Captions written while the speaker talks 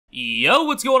Yo,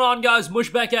 what's going on, guys? Mush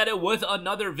back at it with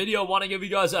another video. Want to give you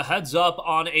guys a heads up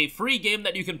on a free game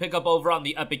that you can pick up over on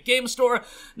the Epic Game Store.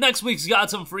 Next week's got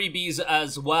some freebies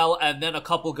as well, and then a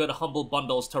couple good Humble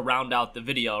bundles to round out the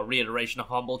video. A reiteration of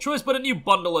Humble Choice, but a new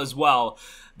bundle as well.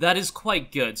 That is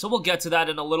quite good, so we'll get to that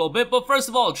in a little bit. But first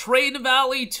of all, Train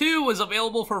Valley 2 is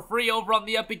available for free over on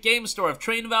the Epic Game Store. If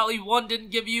Train Valley 1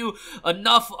 didn't give you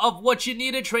enough of what you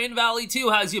needed, Train Valley 2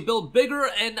 has you build bigger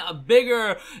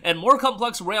and more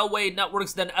complex railway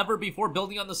networks than ever before.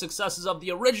 Building on the successes of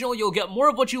the original, you'll get more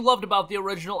of what you loved about the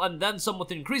original, and then some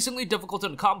with increasingly difficult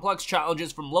and complex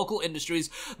challenges from local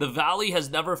industries. The Valley has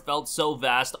never felt so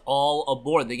vast. All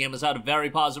aboard. The game has had a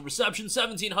very positive reception,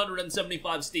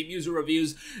 1,775 Steam user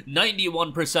reviews.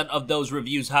 91% of those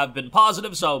reviews have been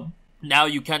positive, so now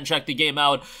you can check the game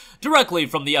out directly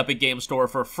from the Epic Game Store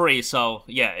for free. So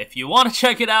yeah, if you want to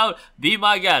check it out, be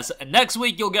my guest. And next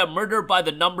week you'll get Murder by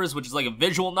the Numbers, which is like a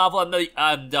visual novel, and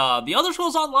the Elder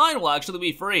Scrolls Online will actually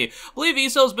be free. I believe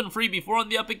ESO's been free before on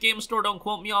the Epic Game Store. Don't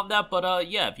quote me on that, but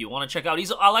yeah, if you want to check out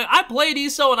ESO, I played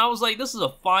ESO and I was like, this is a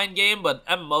fine game, but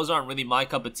MMOs aren't really my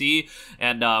cup of tea.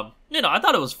 And you know, I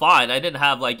thought it was fine. I didn't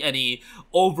have, like, any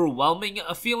overwhelming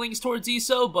feelings towards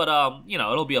ESO, but, you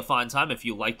know, it'll be a fine time if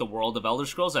you like the world of Elder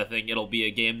Scrolls. I think it'll be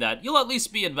a game that you'll at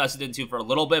least be invested into for a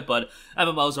little bit, but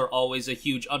MMOs are always a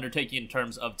huge undertaking in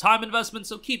terms of time investment,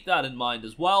 so keep that in mind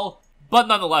as well. But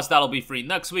nonetheless, that'll be free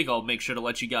next week. I'll make sure to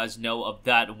let you guys know of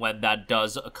that when that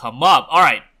does come up.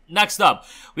 Alright. Next up,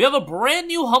 we have a brand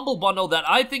new Humble bundle that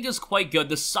I think is quite good.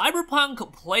 The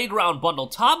CyberPunk Playground bundle.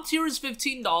 Top tier is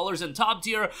 $15, and top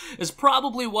tier is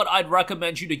probably what I'd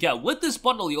recommend you to get. With this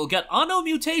bundle, you'll get Anno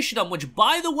Mutationum, which,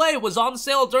 by the way, was on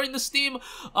sale during the Steam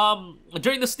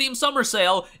summer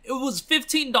sale. It was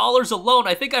 $15 alone.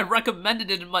 I think I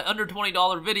recommended it in my under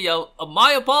 $20 video.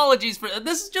 My apologies for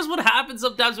this. Is just what happens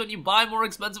sometimes when you buy more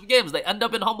expensive games. They end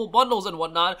up in Humble bundles and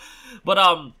whatnot.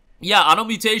 But yeah, Anno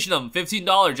Mutationum,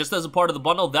 $15, just as a part of the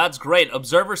bundle. That's great.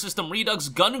 Observer System Redux,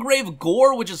 Gungrave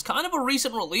Gore, which is kind of a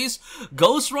recent release,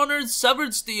 Ghost Runner,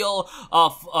 Severed Steel,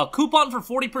 a coupon for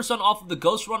 40% off of the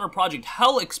Ghost Runner Project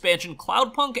Hell expansion,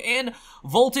 Cloudpunk, and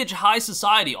Voltage High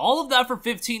Society. All of that for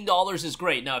 $15 is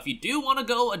great. Now, if you do want to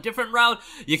go a different route,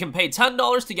 you can pay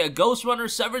 $10 to get Ghost Runner,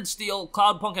 Severed Steel,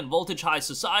 Cloudpunk, and Voltage High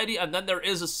Society, and then there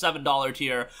is a $7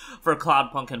 tier for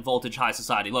Cloudpunk and Voltage High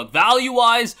Society. Look,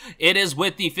 value-wise, it is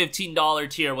with the $15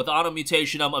 tier with Anno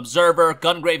Mutationum, Observer,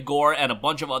 Gungrave Gore, and a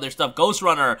bunch of other stuff. Ghost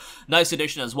Runner, nice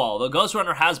addition as well. The Ghost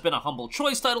Runner has been a Humble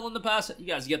Choice title in the past. You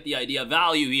guys get the idea.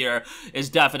 Value here is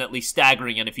definitely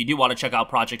staggering, and if you do want to check out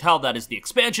Project Hell, that is the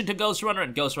expansion to Ghost Runner,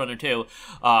 and Ghost Runner 2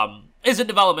 is in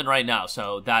development right now,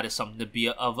 so that is something to be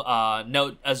of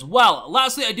note as well.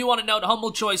 Lastly, I do want to note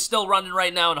Humble Choice still running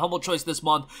right now, and Humble Choice this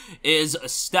month is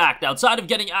stacked. Outside of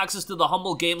getting access to the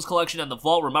Humble Games Collection and the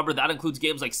Vault, remember that includes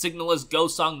games like Signalist,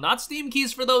 Ghost Song, not Steam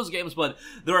keys for those games, but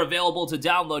they're available to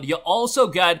download. You also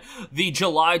get the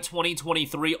July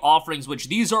 2023 offerings, which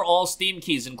these are all Steam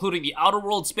keys, including the Outer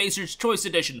Worlds Spacer's Choice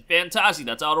Edition. Fantastic,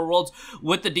 that's Outer Worlds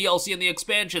with the DLC and the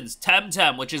expansions.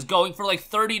 Temtem, which is going for like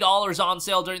 $30 on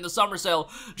sale during the summer sale,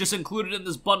 just included in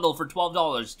this bundle for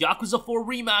 $12. Yakuza 4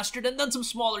 Remastered, and then some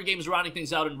smaller games rounding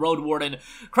things out in Road Warden,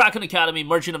 Kraken Academy,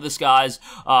 Merchant of the Skies,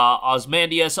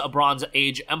 Osmandius, A Bronze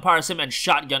Age, Empire Sim, and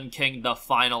Shotgun King, The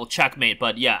Final Checkmate.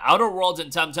 But yeah, Outer Worlds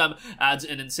and Temtem adds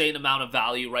an insane amount of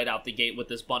value right out the gate with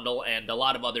this bundle, and a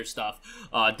lot of other stuff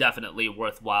definitely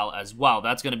worthwhile as well.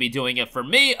 That's going to be doing it for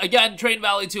me. Again, Train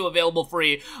Valley 2 available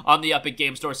free on the Epic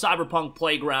Game Store. CyberPunk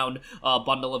Playground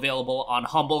bundle available on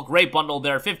Humble. Great bundle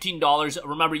there, $15.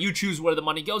 Remember, you choose where the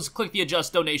money goes. Click the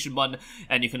adjust donation button,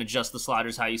 and you can adjust the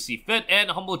sliders how you see fit.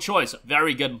 And Humble Choice,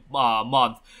 very good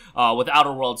month with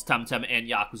Outer Worlds, Temtem, and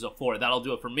Yakuza 4. That'll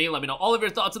do it for me. Let me know all of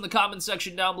your thoughts in the comments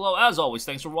section down below. As always,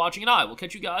 thanks for watching, and I will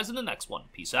catch you guys in the next one.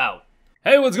 Peace out.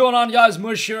 Hey, what's going on, guys?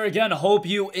 Mush here again. Hope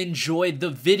you enjoyed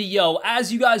the video.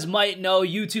 As you guys might know,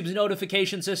 YouTube's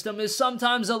notification system is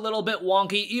sometimes a little bit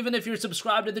wonky, even if you're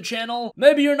subscribed to the channel.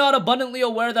 Maybe you're not abundantly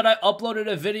aware that I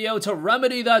uploaded a video. To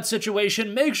remedy that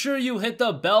situation, make sure you hit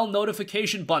the bell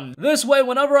notification button. This way,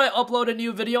 whenever I upload a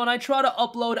new video, and I try to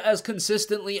upload as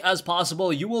consistently as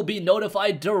possible, you will be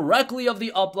notified directly of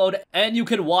the upload, and you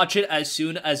can watch it as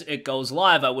soon as it goes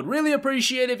live. I would really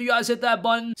appreciate it if you guys hit that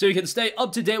button so you can stay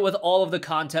up to date with all of the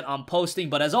content I'm posting.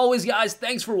 But as always, guys,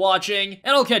 thanks for watching,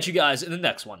 and I'll catch you guys in the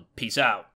next one. Peace out.